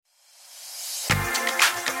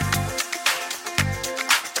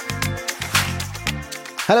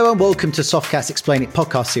Hello and welcome to Softcast Explain It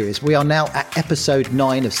podcast series. We are now at episode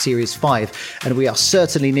 9 of series 5 and we are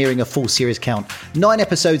certainly nearing a full series count. 9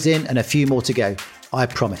 episodes in and a few more to go, I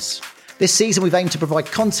promise. This season we've aimed to provide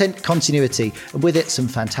content continuity and with it some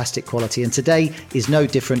fantastic quality, and today is no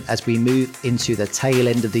different as we move into the tail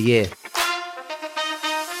end of the year.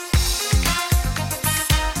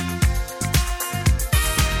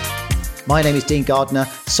 My name is Dean Gardner,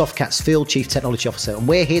 Softcat's Field Chief Technology Officer, and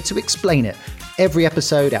we're here to explain it. Every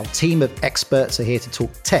episode, our team of experts are here to talk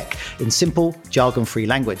tech in simple, jargon-free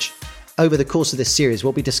language. Over the course of this series,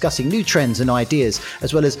 we'll be discussing new trends and ideas,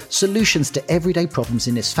 as well as solutions to everyday problems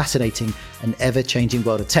in this fascinating and ever-changing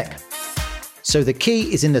world of tech. So the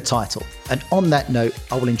key is in the title, and on that note,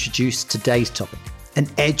 I will introduce today's topic, an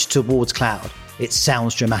edge towards cloud. It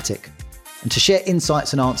sounds dramatic. And to share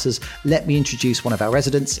insights and answers, let me introduce one of our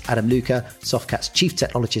residents, Adam Luca, Softcat's Chief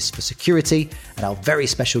Technologist for Security, and our very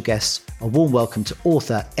special guest, a warm welcome to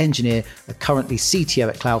author, engineer, and currently CTO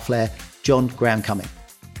at Cloudflare, John Graham-Cumming.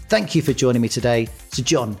 Thank you for joining me today. So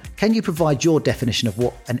John, can you provide your definition of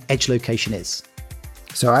what an edge location is?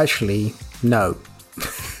 So actually, no.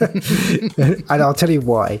 And I'll tell you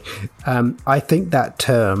why. I think that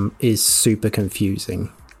term is super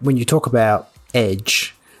confusing. When you talk about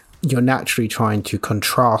edge, you're naturally trying to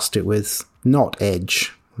contrast it with not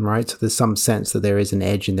edge, right? So there's some sense that there is an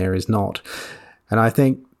edge and there is not. And I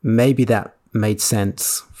think maybe that made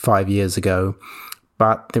sense 5 years ago.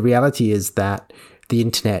 But the reality is that the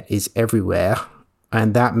internet is everywhere.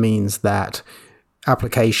 And that means that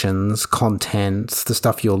applications, content, the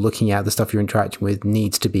stuff you're looking at, the stuff you're interacting with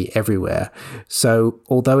needs to be everywhere. So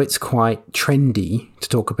although it's quite trendy to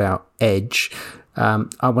talk about edge,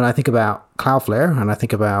 when I think about Cloudflare and I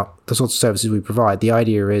think about the sorts of services we provide, the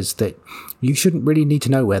idea is that you shouldn't really need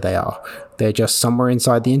to know where they are. They're just somewhere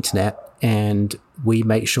inside the internet, and we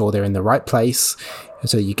make sure they're in the right place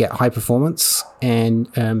so you get high performance and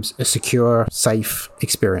a secure, safe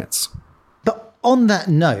experience. But on that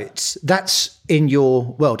note, that's in your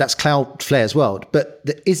world, that's Cloudflare's world. But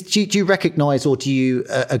do you recognize, or do you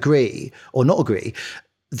agree or not agree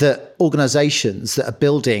that organizations that are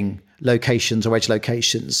building locations or edge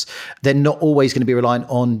locations, they're not always going to be reliant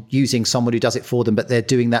on using someone who does it for them, but they're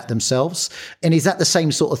doing that themselves? And is that the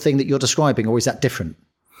same sort of thing that you're describing, or is that different?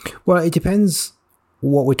 Well, it depends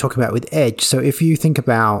what we're talking about with edge. So if you think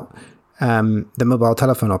about the mobile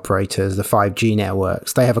telephone operators, the 5G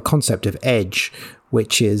networks, they have a concept of edge,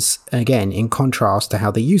 which is, again, in contrast to how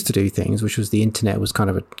they used to do things, which was the internet was kind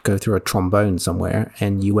of go through a trombone somewhere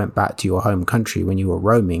and you went back to your home country when you were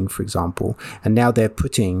roaming, for example. And now they're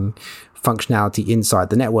putting functionality inside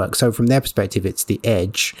the network. So from their perspective, it's the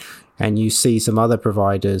edge. And you see some other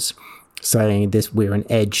providers saying this, we're an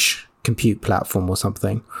edge compute platform or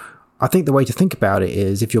something. I think the way to think about it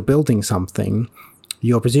is if you're building something,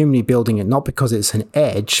 you're presumably building it not because it's an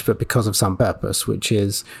edge, but because of some purpose, which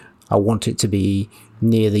is I want it to be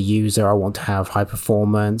near the user. I want to have high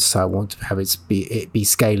performance. I want to have it be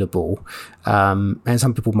scalable. And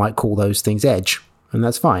some people might call those things edge, and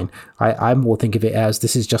that's fine. I more think of it as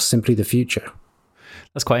this is just simply the future.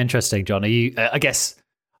 That's quite interesting, John.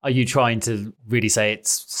 Are you trying to really say it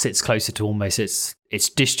sits closer to almost it's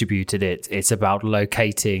distributed? It's about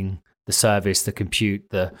locating the service, the compute,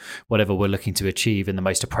 the whatever we're looking to achieve in the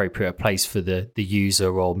most appropriate place for the user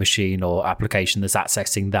or machine or application that's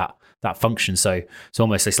accessing that function. So it's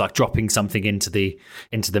almost it's like dropping something into the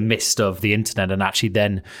mist of the internet and actually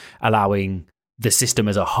then allowing the system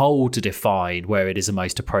as a whole to define where it is the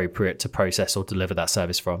most appropriate to process or deliver that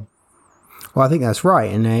service from. Well, I think that's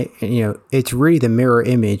right. And, it's really the mirror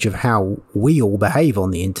image of how we all behave on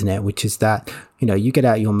the internet, which is that, you get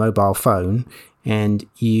out your mobile phone and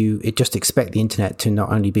it just expect the internet to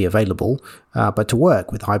not only be available, but to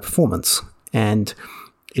work with high performance. And,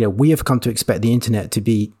 we have come to expect the internet to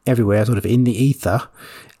be everywhere, sort of in the ether.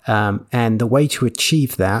 And the way to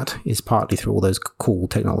achieve that is partly through all those cool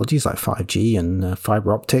technologies like 5G and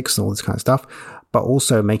fiber optics and all this kind of stuff, but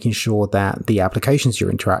also making sure that the applications you're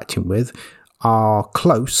interacting with are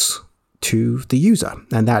close to the user.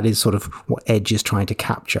 And that is sort of what edge is trying to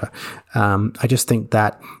capture. I just think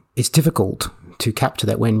that it's difficult to capture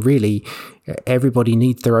that when really everybody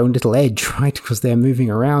needs their own little edge, right? Because they're moving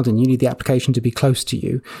around and you need the application to be close to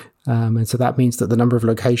you. And so that means that the number of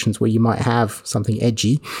locations where you might have something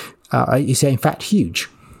edgy is in fact huge.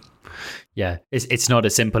 Yeah, it's not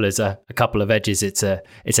as simple as a couple of edges. It's an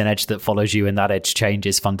edge that follows you, and that edge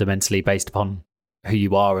changes fundamentally based upon who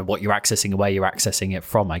you are and what you're accessing and where you're accessing it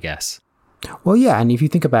from, I guess. Well, yeah, and if you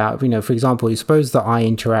think about, for example, suppose that I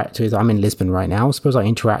interact with, I'm in Lisbon right now, suppose I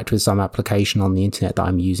interact with some application on the internet that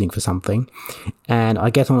I'm using for something, and I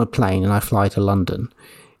get on a plane and I fly to London.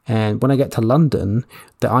 And when I get to London,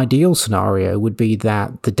 the ideal scenario would be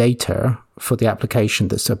that the data for the application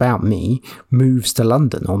that's about me moves to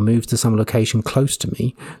London or moves to some location close to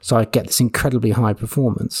me, so I get this incredibly high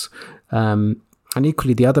performance. And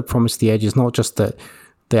equally, the other promise of the edge is not just that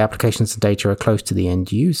the applications and data are close to the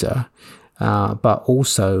end user, but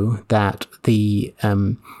also that the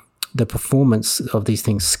performance of these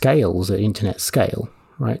things scales at internet scale,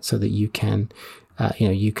 right? So that you can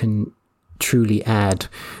truly add,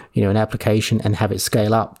 an application and have it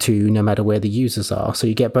scale up to no matter where the users are. So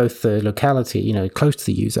you get both the locality, close to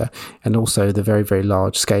the user, and also the very, very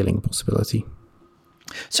large scaling possibility.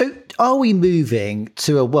 So are we moving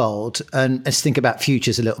to a world, and let's think about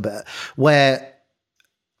futures a little bit, where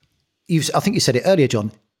I think you said it earlier,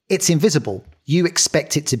 John, it's invisible. You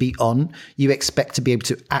expect it to be on. You expect to be able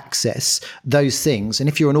to access those things. And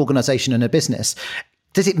if you're an organization and a business,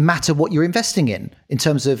 does it matter what you're investing in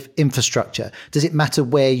terms of infrastructure? Does it matter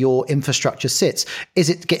where your infrastructure sits? Is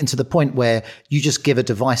it getting to the point where you just give a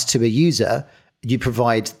device to a user, you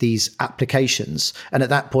provide these applications, and at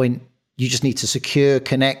that point, you just need to secure,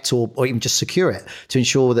 connect, or even just secure it to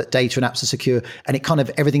ensure that data and apps are secure, and it kind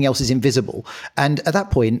of everything else is invisible. And at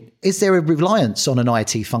that point, is there a reliance on an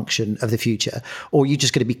IT function of the future, or are you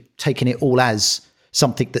just going to be taking it all as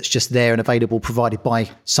something that's just there and available, provided by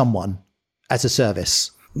someone as a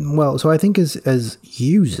service? Well, so I think as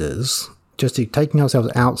users, just taking ourselves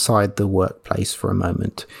outside the workplace for a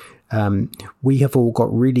moment, we have all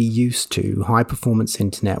got really used to high performance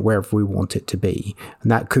internet wherever we want it to be.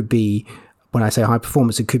 And that could be, when I say high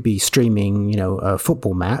performance, it could be streaming, a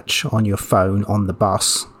football match on your phone on the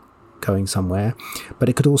bus going somewhere, but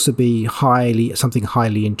it could also be something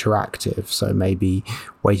highly interactive. So maybe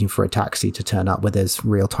waiting for a taxi to turn up where there's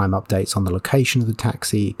real-time updates on the location of the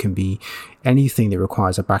taxi. It can be anything that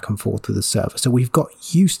requires a back and forth with the server. So we've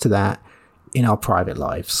got used to that in our private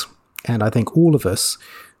lives. And I think all of us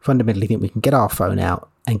fundamentally think we can get our phone out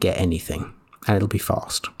and get anything, and it'll be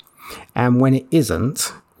fast. And when it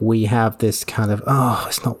isn't, we have this kind of,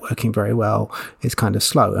 it's not working very well, it's kind of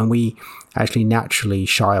slow. And we actually naturally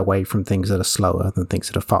shy away from things that are slower than things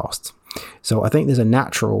that are fast. So I think there's a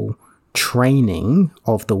natural training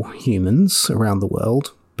of the humans around the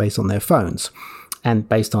world based on their phones and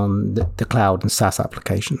based on the cloud and SaaS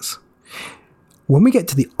applications. When we get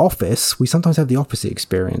to the office, we sometimes have the opposite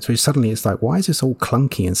experience, where suddenly it's like, why is this all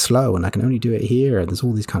clunky and slow, and I can only do it here, and there's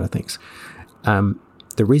all these kind of things.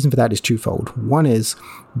 The reason for that is twofold. One is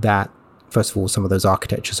that, first of all, some of those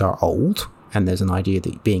architectures are old, and there's an idea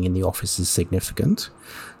that being in the office is significant.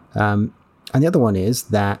 And the other one is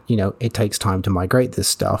that, it takes time to migrate this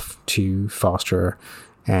stuff to faster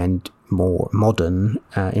and more modern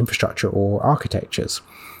infrastructure or architectures.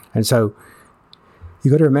 And so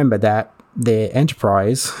you've got to remember that the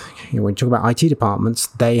enterprise, when you talk about IT departments,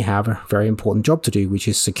 they have a very important job to do, which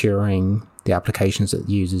is securing the applications that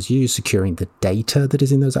users use, securing the data that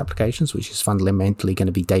is in those applications, which is fundamentally going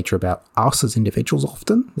to be data about us as individuals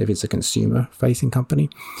often, if it's a consumer-facing company.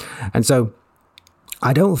 And so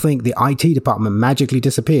I don't think the IT department magically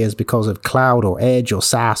disappears because of cloud or edge or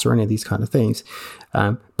SaaS or any of these kind of things,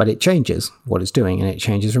 but it changes what it's doing, and it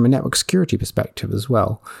changes from a network security perspective as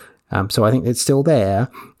well. So I think it's still there,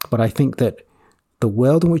 but I think that the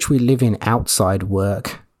world in which we live in outside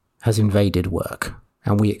work has invaded work,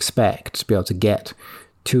 and we expect to be able to get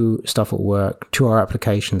to stuff at work, to our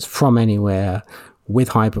applications from anywhere with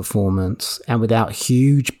high performance and without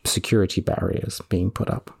huge security barriers being put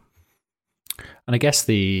up. And I guess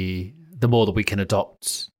the more that we can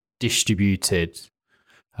adopt distributed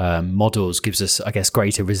models gives us, I guess,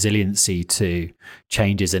 greater resiliency to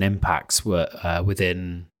changes and impacts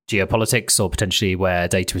within geopolitics or potentially where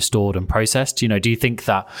data is stored and processed. Do you think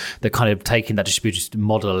that the kind of taking that distributed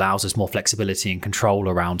model allows us more flexibility and control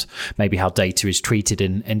around maybe how data is treated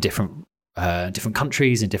in different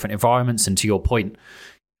countries, in different environments, and to your point,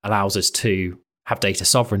 allows us to have data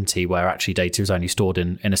sovereignty where actually data is only stored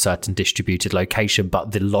in a certain distributed location,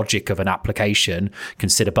 but the logic of an application can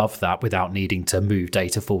sit above that without needing to move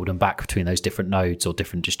data forward and back between those different nodes or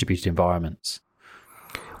different distributed environments?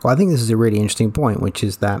 Well, I think this is a really interesting point, which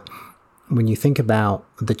is that when you think about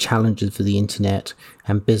the challenges for the internet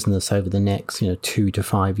and business over the next 2 to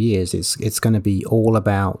 5 years, it's going to be all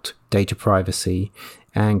about data privacy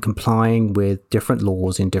and complying with different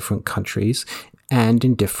laws in different countries and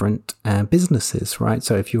in different businesses, right?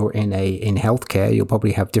 So if you're in healthcare, you'll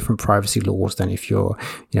probably have different privacy laws than if you're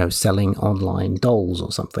selling online dolls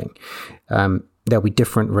or something. there'll be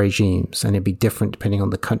different regimes, and it'll be different depending on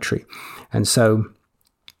the country. And so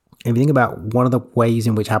if you think about one of the ways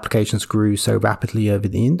in which applications grew so rapidly on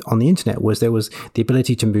the internet was there was the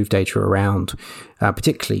ability to move data around,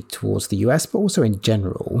 particularly towards the US, but also in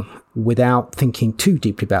general, without thinking too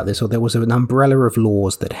deeply about this, or there was an umbrella of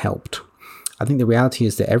laws that helped. I think the reality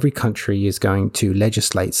is that every country is going to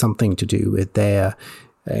legislate something to do with their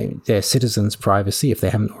citizens' privacy if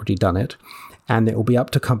they haven't already done it, and it will be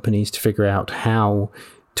up to companies to figure out how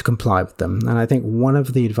to comply with them. And I think one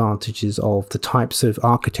of the advantages of the types of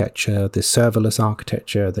architecture, the serverless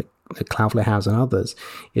architecture that Cloudflare has and others,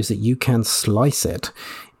 is that you can slice it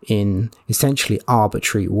in essentially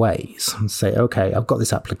arbitrary ways and say, okay, I've got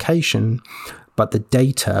this application, but the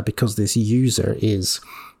data, because this user is,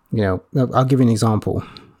 I'll give you an example.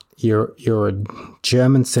 You're a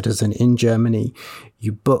German citizen in Germany.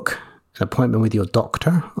 You book an appointment with your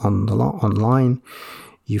doctor online.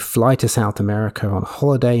 You fly to South America on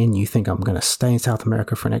holiday and you think, I'm going to stay in South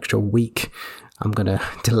America for an extra week. I'm going to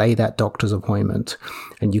delay that doctor's appointment.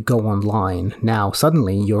 And you go online. Now,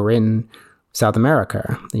 suddenly you're in South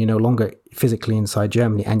America. You're no longer physically inside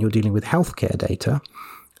Germany and you're dealing with healthcare data.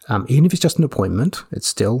 Even if it's just an appointment, it's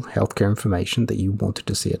still healthcare information that you wanted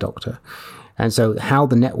to see a doctor. And so how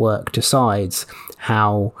the network decides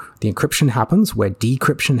how the encryption happens, where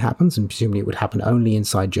decryption happens, and presumably it would happen only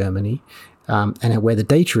inside Germany, and where the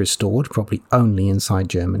data is stored, probably only inside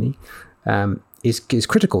Germany, is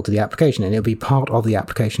critical to the application, and it'll be part of the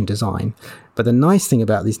application design. But the nice thing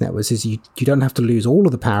about these networks is you don't have to lose all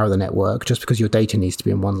of the power of the network just because your data needs to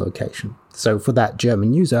be in one location. So for that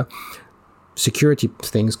German user, security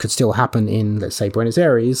things could still happen in, let's say, Buenos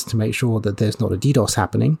Aires, to make sure that there's not a DDoS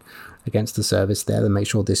happening against the service there, to make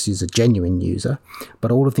sure this is a genuine user.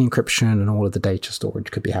 But all of the encryption and all of the data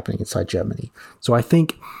storage could be happening inside Germany. So I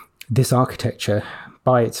think this architecture,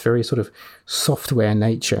 by its very sort of software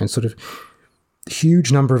nature and sort of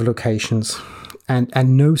huge number of locations,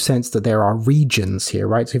 and no sense that there are regions here,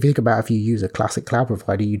 right? So if you think about if you use a classic cloud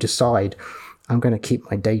provider, you decide, I'm going to keep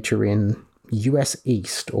my data in US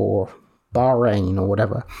East or Bahrain or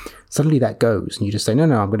whatever. Suddenly that goes, and you just say, no,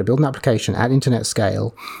 I'm going to build an application at internet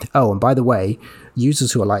scale. Oh, and by the way,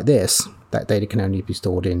 users who are like this, that data can only be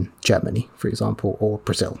stored in Germany, for example, or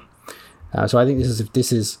Brazil. So I think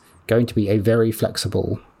this is going to be a very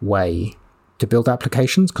flexible way to build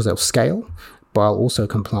applications because they'll scale while also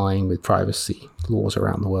complying with privacy laws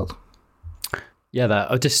around the world.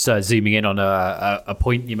 Yeah, just zooming in on a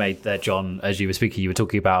point you made there, John, as you were speaking, you were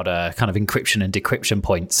talking about kind of encryption and decryption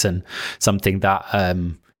points, and something that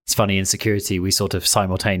it's funny in security, we sort of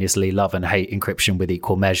simultaneously love and hate encryption with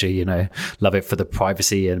equal measure, love it for the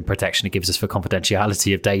privacy and protection it gives us for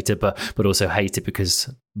confidentiality of data, but also hate it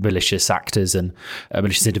because malicious actors and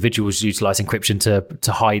malicious individuals utilize encryption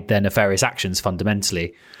to hide their nefarious actions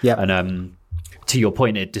fundamentally. Yeah. And to your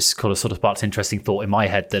point, it just sort of sparked an interesting thought in my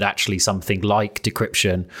head that actually something like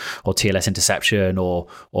decryption or TLS interception or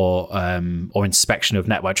inspection of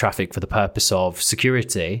network traffic for the purpose of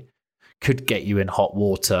security could get you in hot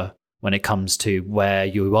water when it comes to where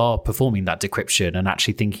you are performing that decryption, and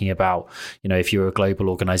actually thinking about, if you're a global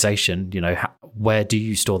organization, where do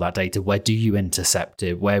you store that data? Where do you intercept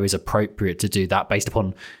it? Where is appropriate to do that based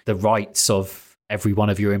upon the rights of every one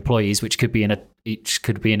of your employees, which could be each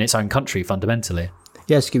could be in its own country fundamentally.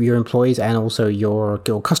 Yes, give your employees and also your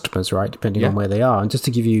customers, right, depending on where they are. And just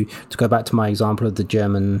to go back to my example of the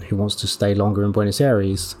German who wants to stay longer in Buenos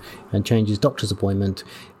Aires and change his doctor's appointment,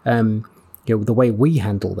 the way we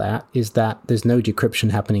handle that is that there's no decryption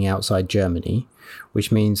happening outside Germany,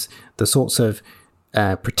 which means the sorts of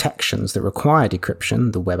protections that require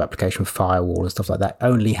decryption, the web application firewall and stuff like that,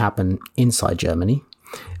 only happen inside Germany.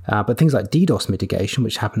 But things like DDoS mitigation,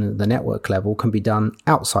 which happen at the network level, can be done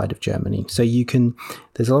outside of Germany. So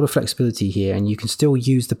there's a lot of flexibility here, and you can still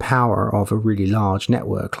use the power of a really large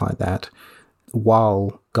network like that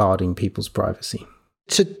while guarding people's privacy.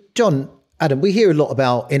 So, John, Adam, we hear a lot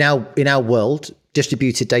about in our world,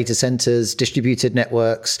 distributed data centers, distributed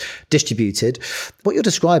networks, distributed. What you're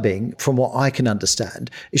describing, from what I can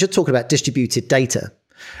understand, is you're talking about distributed data.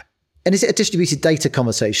 And is it a distributed data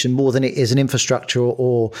conversation more than it is an infrastructure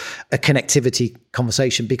or a connectivity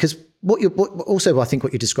conversation? Because what I think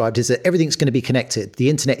what you described is that everything's going to be connected. The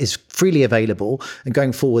internet is freely available, and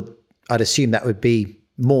going forward, I'd assume that would be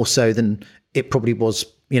more so than it probably was,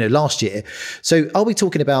 last year. So are we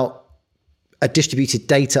talking about a distributed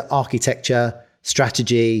data architecture,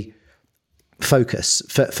 strategy, focus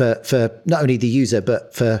for not only the user,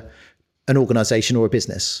 but for an organization or a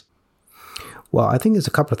business? Well, I think there's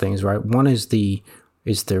a couple of things, right? One is the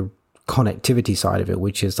connectivity side of it,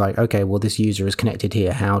 which is like, okay, well, this user is connected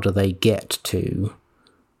here. How do they get to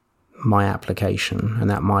my application? And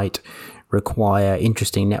that might require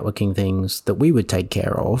interesting networking things that we would take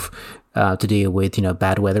care of to deal with,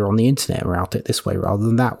 bad weather on the internet, route it this way rather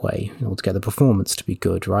than that way, in order to get the performance to be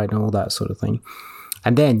good, right? And all that sort of thing.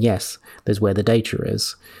 And then, yes, there's where the data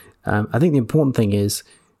is. I think the important thing is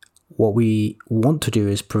what we want to do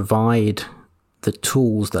is provide the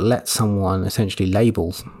tools that let someone essentially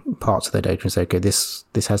label parts of their data and say, okay, this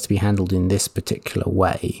has to be handled in this particular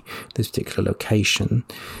way, this particular location,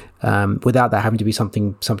 without that having to be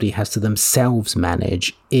something somebody has to themselves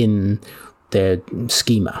manage in their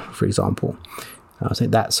schema, for example. I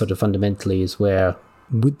think that sort of fundamentally is where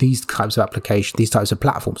with these types of applications, these types of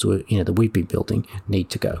platforms, that we've been building need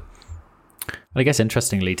to go. I guess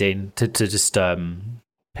interestingly, Dean, to just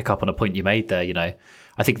pick up on a point you made there,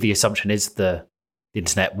 I think the assumption is the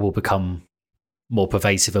internet will become more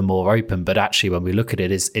pervasive and more open, but actually when we look at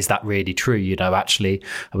it, is that really true? Actually,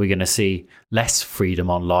 are we going to see less freedom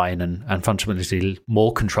online and fundamentally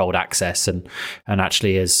more controlled access? And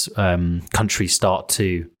actually as countries start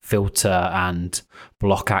to filter and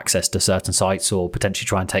block access to certain sites, or potentially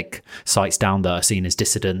try and take sites down that are seen as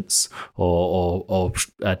dissidents or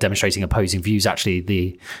demonstrating opposing views, actually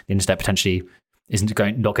the internet potentially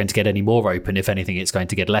not going to get any more open. If anything, it's going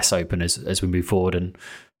to get less open as we move forward,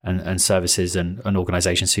 and services and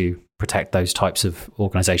organizations who protect those types of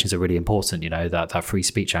organizations are really important, that free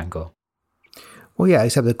speech angle. Well, yeah,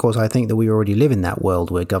 except of course, I think that we already live in that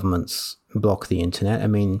world where governments block the internet. I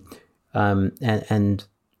mean, and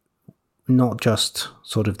not just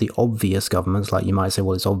sort of the obvious governments, like you might say,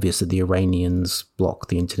 well, it's obvious that the Iranians block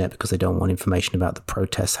the internet because they don't want information about the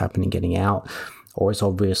protests happening, getting out. Or it's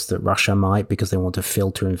obvious that Russia might because they want to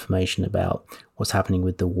filter information about what's happening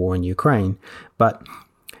with the war in Ukraine. But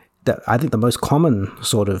I think the most common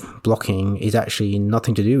sort of blocking is actually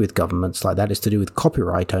nothing to do with governments like that. It's to do with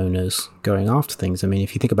copyright owners going after things. I mean,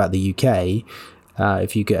 if you think about the UK,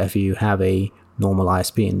 if you have a normal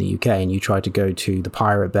ISP in the UK and you try to go to the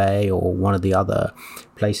Pirate Bay or one of the other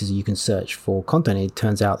places you can search for content, it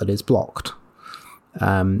turns out that it's blocked.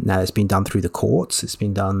 Now it's been done through the courts. It's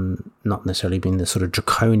been done not necessarily in the sort of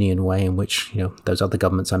draconian way in which those other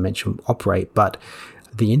governments I mentioned operate, but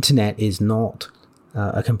the internet is not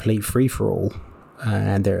a complete free-for-all,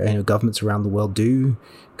 and there governments around the world do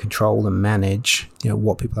control and manage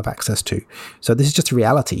what people have access to. So this is just a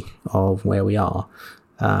reality of where we are,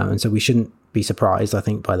 and so we shouldn't be surprised, I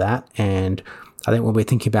think, by that. And I think when we're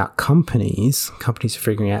thinking about companies are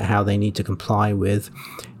figuring out how they need to comply with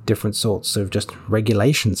different sorts of just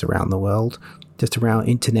regulations around the world, just around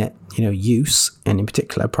internet, use, and in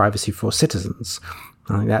particular privacy for citizens.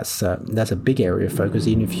 I think that's a big area of focus,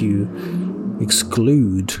 even if you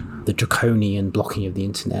exclude the draconian blocking of the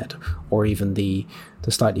internet, or even the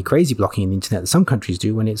slightly crazy blocking of the internet that some countries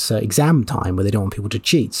do when it's exam time, where they don't want people to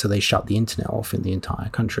cheat, so they shut the internet off in the entire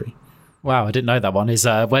country. Wow, I didn't know that one.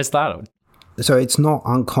 Where's that? So it's not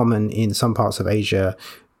uncommon in some parts of Asia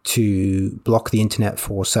to block the internet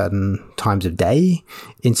for certain times of day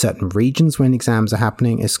in certain regions when exams are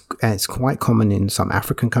happening. It's quite common in some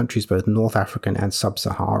African countries, both North African and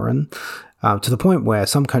Sub-Saharan, to the point where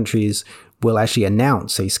some countries will actually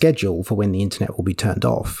announce a schedule for when the internet will be turned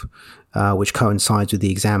off, which coincides with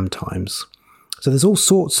the exam times. So there's all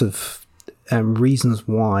sorts of reasons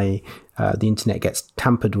why the internet gets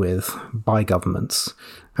tampered with by governments.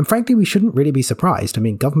 And frankly, we shouldn't really be surprised. I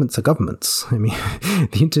mean, governments are governments. I mean,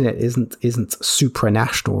 the internet isn't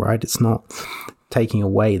supranational, right? It's not taking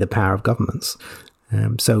away the power of governments.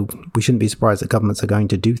 So we shouldn't be surprised that governments are going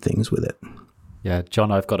to do things with it. Yeah,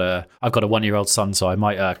 John, I've got a 1-year-old son, so I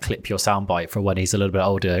might clip your soundbite for when he's a little bit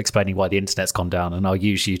older, explaining why the internet's gone down, and I'll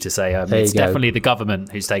use you to say it's definitely the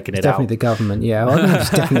government who's taking it out. Definitely the government, yeah. Well, I think it's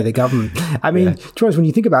definitely the government. I mean, George, when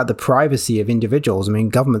you think about the privacy of individuals, I mean,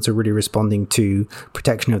 governments are really responding to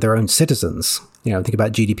protection of their own citizens. Think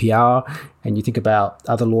about GDPR, and you think about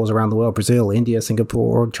other laws around the world: Brazil, India,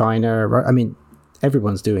 Singapore, China. Right? I mean,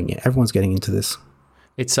 everyone's doing it. Everyone's getting into this.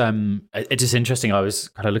 It's just interesting. I was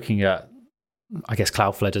kind of looking at, I guess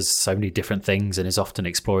Cloudflare does so many different things and is often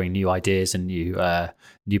exploring new ideas and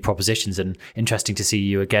new propositions, and interesting to see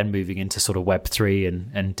you again moving into sort of Web3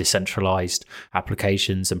 and decentralized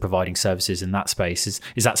applications and providing services in that space.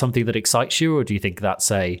 Is that something that excites you, or do you think that's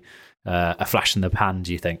a flash in the pan,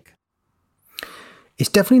 do you think? It's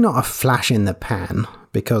definitely not a flash in the pan,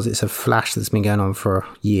 because it's a flash that's been going on for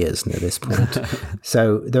years at this point.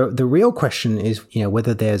 So the real question is,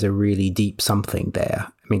 whether there's a really deep something there.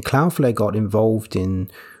 I mean, Cloudflare got involved in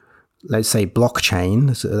let's say,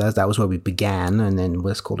 blockchain. So that was where we began, and then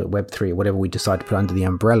let's call it Web3, whatever we decide to put under the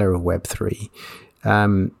umbrella of Web3.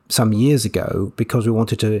 Some years ago, because we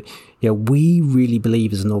wanted to, we really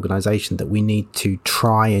believe as an organization that we need to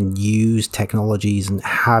try and use technologies and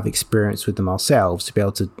have experience with them ourselves to be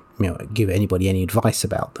able to, give anybody any advice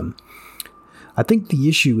about them. I think the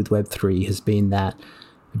issue with Web3 has been that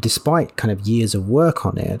despite kind of years of work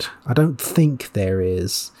on it, I don't think there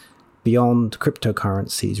is, beyond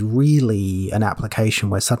cryptocurrencies, really an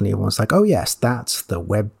application where suddenly everyone's like, oh yes, that's the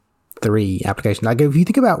Web3 application. Like if you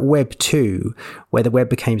think about Web 2, where the web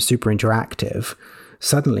became super interactive,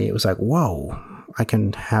 suddenly it was like, whoa, I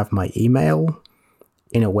can have my email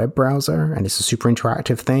in a web browser and it's a super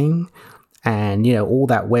interactive thing. And, all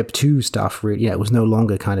that Web 2 stuff, really, it was no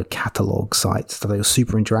longer kind of catalog sites. So they were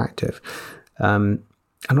super interactive. I'm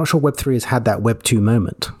not sure Web 3 has had that Web 2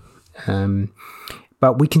 moment.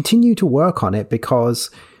 But we continue to work on it because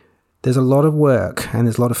there's a lot of work and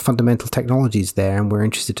there's a lot of fundamental technologies there, and we're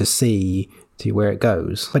interested to see where it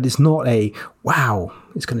goes. But it's not a, wow,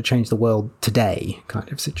 it's going to change the world today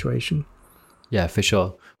kind of situation. Yeah, for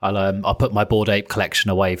sure. I'll put my Bored Ape collection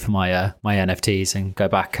away for my my NFTs and go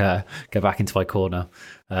back into my corner.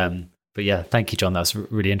 But yeah, thank you, John. That's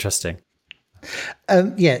really interesting.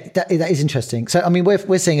 That is interesting. So I mean,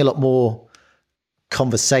 we're seeing a lot more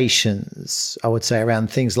conversations, I would say, around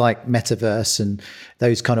things like metaverse and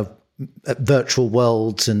those kind of virtual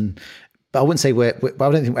worlds, but I wouldn't say I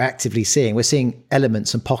don't think we're actively seeing. We're seeing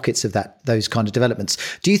elements and pockets of those kind of developments.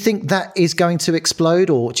 Do you think that is going to explode,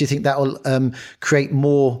 or do you think that will create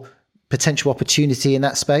more potential opportunity in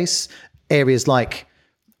that space? Areas like,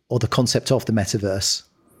 or the concept of the metaverse?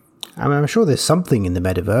 I mean, I'm sure there's something in the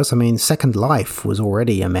metaverse. I mean, Second Life was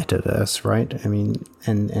already a metaverse, right? I mean,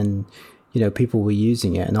 and people were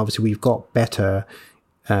using it, and obviously we've got better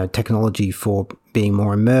technology for being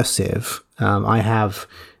more immersive. I have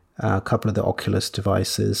a couple of the Oculus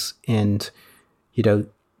devices, and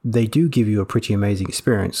they do give you a pretty amazing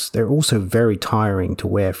experience. They're also very tiring to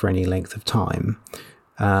wear for any length of time,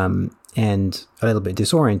 and a little bit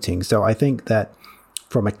disorienting. So I think that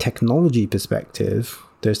from a technology perspective,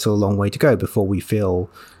 there's still a long way to go before we feel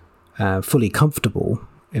fully comfortable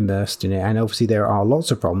immersed in it. And obviously there are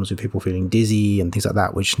lots of problems with people feeling dizzy and things like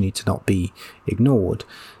that, which need to not be ignored.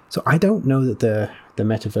 So I don't know that the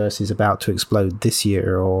metaverse is about to explode this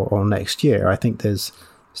year or next year. I think there's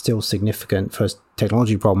still significant first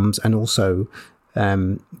technology problems, and also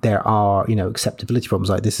there are acceptability problems,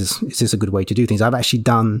 like is this a good way to do things? I've actually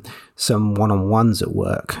done some one-on-ones at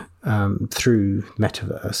work through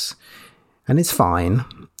metaverse, and it's fine,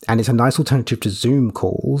 and it's a nice alternative to Zoom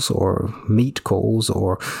calls or Meet calls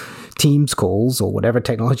or Teams calls or whatever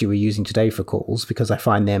technology we're using today for calls, because I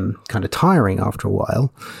find them kind of tiring after a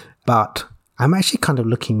while. But I'm actually kind of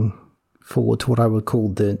looking forward to what I would call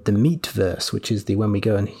the Meetverse, which is when we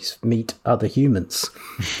go and meet other humans,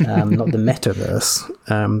 not the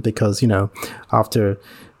metaverse, because after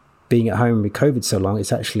being at home with COVID so long,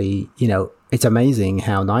 it's actually it's amazing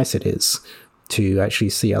how nice it is to actually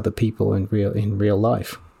see other people in real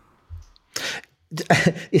life.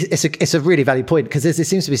 It's a really valid point, because there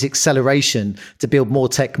seems to be this acceleration to build more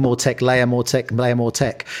tech, layer more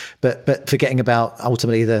tech, but forgetting about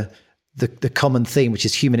ultimately the common theme, which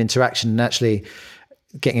is human interaction and actually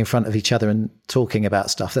getting in front of each other and talking about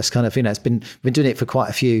stuff. That's kind of it's been doing it for quite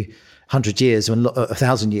a few 100 years or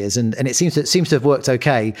 1,000 years, and it seems to have worked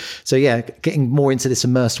okay. So yeah, getting more into this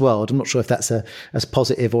immersed world. I'm not sure if that's as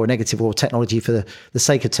positive or a negative, or technology for the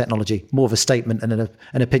sake of technology. More of a statement and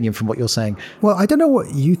an opinion from what you're saying. Well, I don't know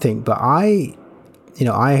what you think, but I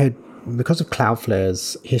had, because of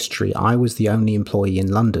Cloudflare's history, I was the only employee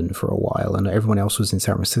in London for a while, and everyone else was in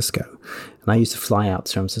San Francisco. And I used to fly out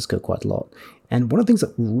to San Francisco quite a lot. And one of the things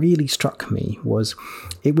that really struck me was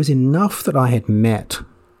it was enough that I had met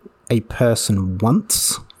a person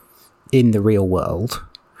once in the real world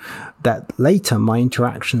that later my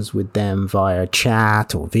interactions with them via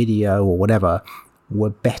chat or video or whatever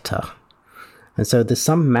were better. And so there's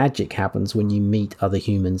some magic happens when you meet other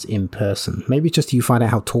humans in person. Maybe just you find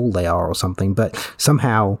out how tall they are or something, but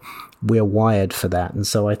somehow we're wired for that. And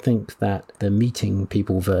so I think that the meeting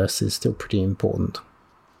people verse is still pretty important.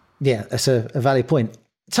 Yeah, that's a valid point.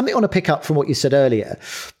 Something I want to pick up from what you said earlier.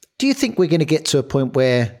 Do you think we're going to get to a point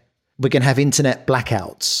where we're going to have internet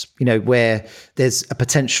blackouts, where there's a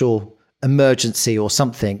potential emergency or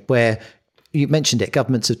something, where you mentioned it,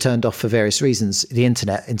 governments have turned off for various reasons the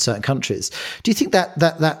internet in certain countries. Do you think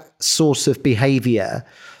that sort of behavior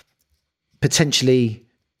potentially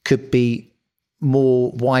could be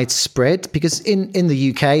more widespread? Because in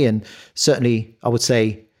the UK, and certainly I would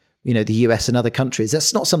say the US and other countries.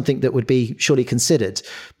 That's not something that would be surely considered.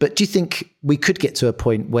 But do you think we could get to a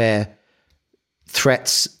point where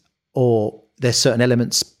threats, or there's certain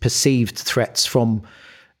elements, perceived threats from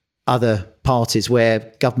other parties,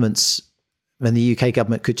 where governments and the UK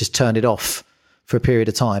government could just turn it off for a period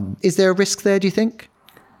of time? Is there a risk there, do you think?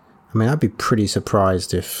 I mean, I'd be pretty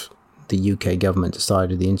surprised if the UK government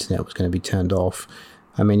decided the internet was going to be turned off.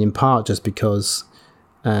 I mean, in part just because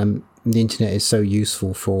the internet is so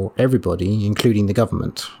useful for everybody, including the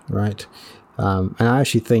government, right? And I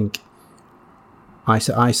actually think, I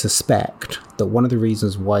suspect that one of the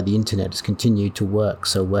reasons why the internet has continued to work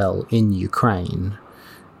so well in Ukraine,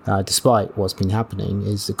 despite what's been happening,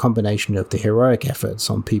 is a combination of the heroic efforts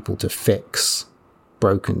on people to fix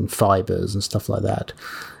broken fibers and stuff like that.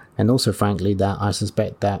 And also, frankly, that I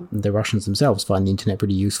suspect that the Russians themselves find the internet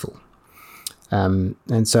pretty useful.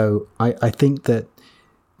 And so I think that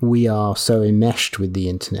we are so enmeshed with the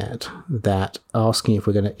internet that asking if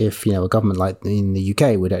a government like in the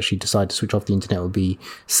UK would actually decide to switch off the internet would be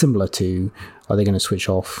similar to, are they going to switch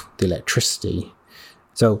off the electricity?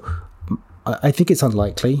 So I think it's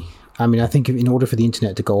unlikely. I mean, I think in order for the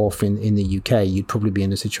internet to go off in the UK, you'd probably be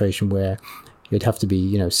in a situation where it'd have to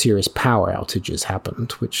be, serious power outages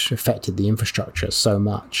happened, which affected the infrastructure so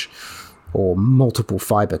much, or multiple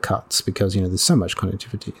fiber cuts because, there's so much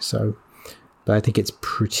connectivity. So, but I think it's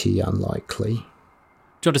pretty unlikely.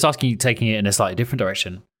 John, just asking you, taking it in a slightly different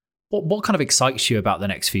direction, what kind of excites you about the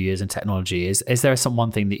next few years in technology? Is there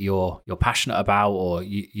one thing that you're passionate about, or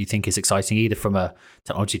you think is exciting, either from a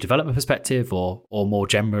technology development perspective or more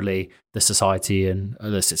generally the society and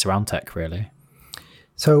that sits around tech, really?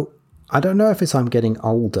 So I don't know if it's I'm getting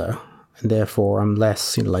older and therefore I'm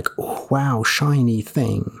less, oh, wow, shiny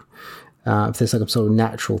thing. If there's like a sort of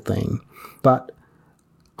natural thing. But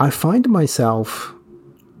I find myself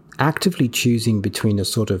actively choosing between a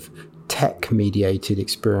sort of tech-mediated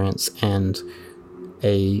experience and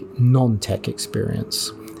a non-tech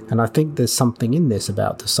experience. And I think there's something in this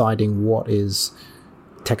about deciding what is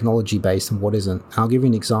technology-based and what isn't. I'll give you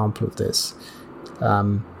an example of this.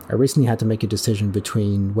 I recently had to make a decision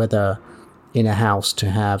between whether in a house to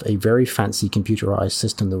have a very fancy computerized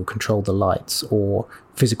system that will control the lights, or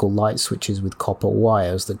physical light switches with copper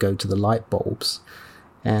wires that go to the light bulbs.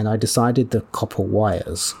 And I decided the copper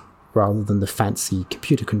wires rather than the fancy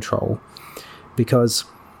computer control, because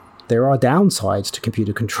there are downsides to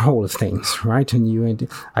computer control of things, right? And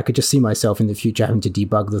I could just see myself in the future having to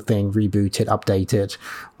debug the thing, reboot it, update it,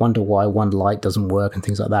 wonder why one light doesn't work and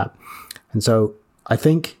things like that. And so I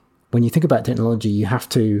think when you think about technology, you have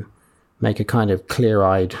to make a kind of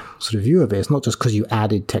clear-eyed sort of view of it. It's not just because you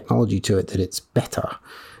added technology to it that it's better.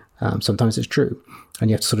 Sometimes it's true. And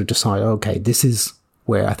you have to sort of decide, okay, this is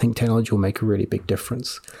where I think technology will make a really big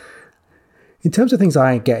difference. In terms of things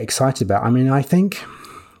I get excited about, I mean, I think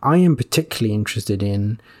I am particularly interested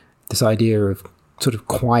in this idea of sort of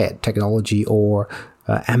quiet technology or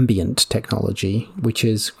ambient technology, which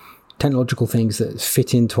is technological things that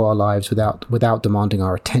fit into our lives without demanding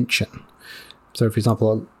our attention. So, for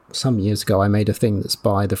example, some years ago, I made a thing that's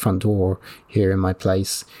by the front door here in my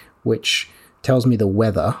place, which tells me the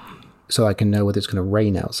weather so I can know whether it's going to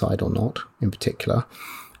rain outside or not, in particular,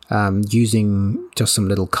 using just some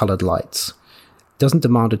little colored lights. Doesn't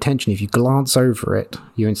demand attention. If you glance over it,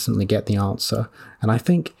 you instantly get the answer. And I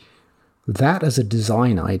think that as a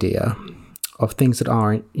design idea of things that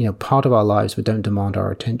are, part of our lives but don't demand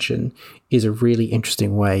our attention is a really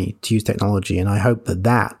interesting way to use technology. And I hope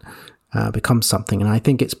that becomes something. And I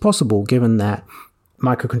think it's possible, given that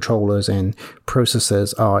microcontrollers and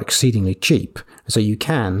processors are exceedingly cheap. So you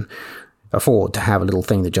can afford to have a little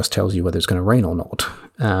thing that just tells you whether it's going to rain or not,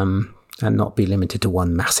 and not be limited to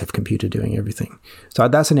one massive computer doing everything. So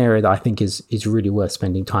that's an area that I think is really worth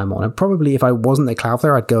spending time on. And probably if I wasn't a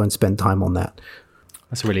Cloudflare, I'd go and spend time on that.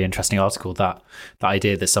 That's a really interesting article, that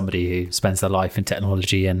idea that somebody who spends their life in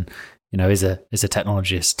technology and, is a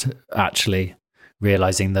technologist actually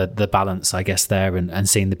realizing the balance, I guess, there, and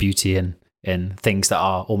seeing the beauty in things that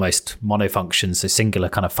are almost monofunctions, so singular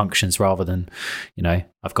kind of functions, rather than,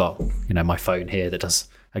 I've got, my phone here that does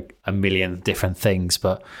a million different things,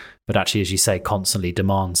 but actually, as you say, constantly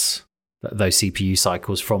demands those CPU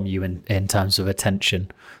cycles from you in terms of attention.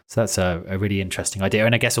 So that's a really interesting idea.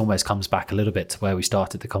 And I guess almost comes back a little bit to where we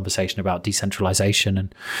started the conversation about decentralization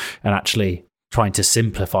and actually trying to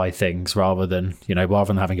simplify things rather than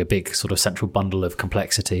having a big sort of central bundle of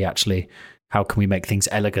complexity. Actually, how can we make things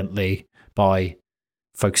elegantly by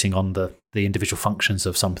focusing on the individual functions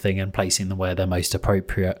of something and placing them where they're most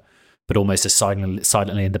appropriate, but almost as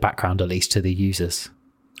silently in the background, at least to the users?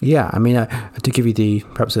 Yeah, I mean, to give you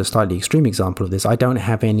perhaps a slightly extreme example of this, I don't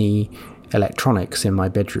have any electronics in my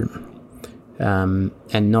bedroom,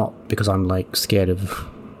 and not because I'm like scared of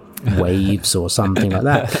waves or something like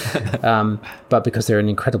that, but because they're an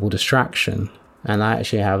incredible distraction. And I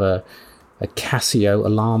actually have a Casio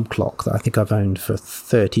alarm clock that I think I've owned for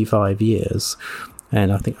 35 years,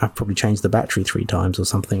 and I think I've probably changed the battery 3 times or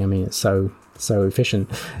something. I mean, it's so efficient,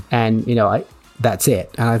 and that's it.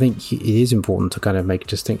 And I think it is important to kind of make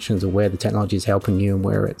distinctions of where the technology is helping you and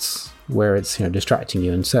where it's distracting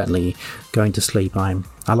you. And certainly going to sleep, I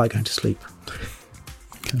like going to sleep.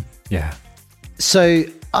 Yeah. So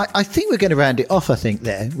I think we're going to round it off. I think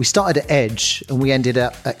there we started at Edge and we ended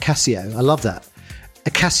up at Casio. I love that. A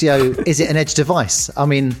Casio, is it an edge device? I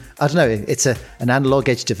mean, I don't know. It's an analog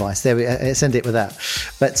edge device. There, let's end it with that.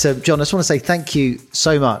 But John, I just want to say thank you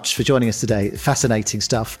so much for joining us today. Fascinating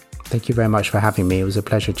stuff. Thank you very much for having me. It was a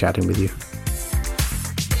pleasure chatting with you.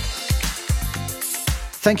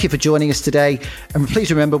 Thank you for joining us today. And please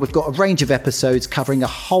remember, we've got a range of episodes covering a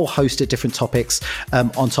whole host of different topics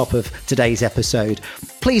on top of today's episode.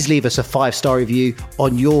 Please leave us a 5-star review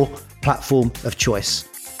on your platform of choice.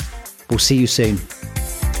 We'll see you soon.